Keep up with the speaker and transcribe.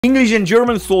English and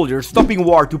German soldiers stopping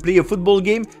war to play a football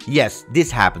game? Yes, this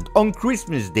happened on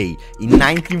Christmas Day in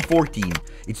 1914.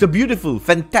 It's a beautiful,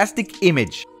 fantastic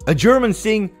image. A German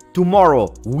saying,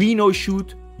 "Tomorrow we no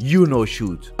shoot, you no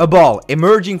shoot." A ball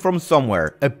emerging from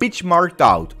somewhere, a pitch marked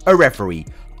out, a referee,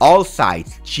 all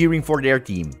sides cheering for their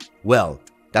team. Well,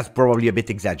 that's probably a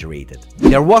bit exaggerated.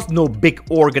 There was no big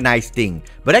organized thing,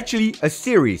 but actually a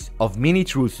series of mini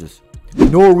truces.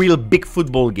 No real big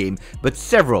football game, but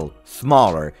several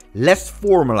smaller, less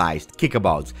formalized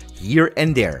kickabouts here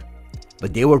and there.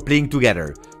 But they were playing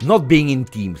together, not being in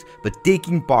teams, but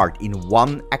taking part in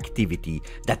one activity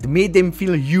that made them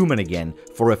feel human again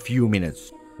for a few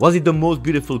minutes. Was it the most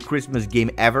beautiful Christmas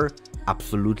game ever?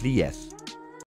 Absolutely yes.